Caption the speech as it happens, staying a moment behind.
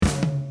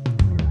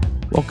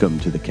Welcome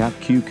to the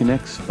CapCUE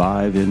Connects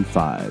 5 in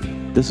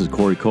 5. This is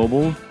Corey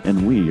Coble,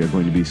 and we are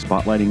going to be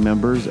spotlighting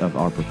members of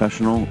our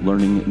professional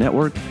learning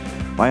network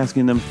by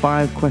asking them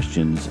 5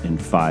 questions in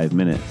 5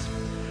 minutes.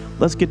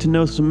 Let's get to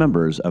know some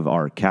members of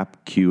our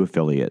CapCUE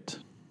affiliate.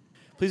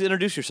 Please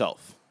introduce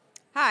yourself.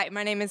 Hi,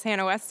 my name is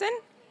Hannah Weston.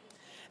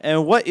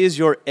 And what is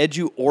your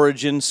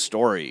edu-origin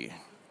story?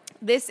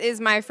 This is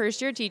my first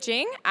year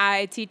teaching.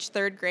 I teach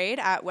 3rd grade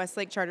at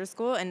Westlake Charter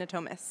School in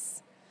Natomas.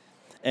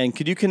 And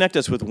could you connect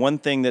us with one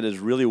thing that is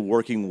really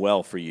working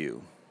well for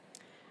you?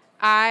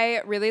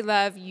 I really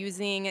love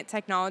using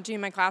technology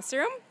in my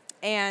classroom,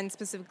 and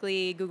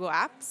specifically Google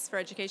Apps for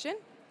education.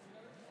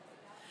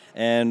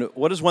 And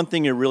what is one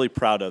thing you're really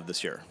proud of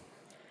this year?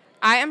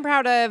 I am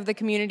proud of the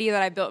community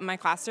that I built in my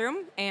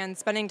classroom and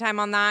spending time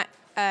on that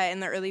in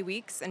the early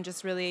weeks and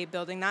just really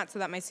building that so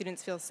that my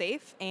students feel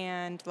safe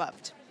and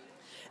loved.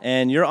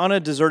 And you're on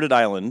a deserted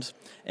island,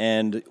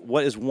 and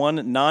what is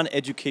one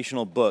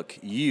non-educational book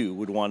you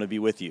would want to be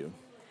with you?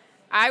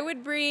 I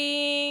would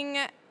bring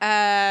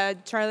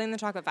Charlie and the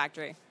Chocolate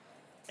Factory.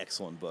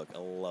 Excellent book. I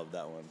love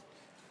that one.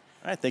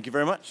 All right, thank you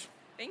very much.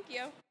 Thank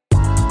you.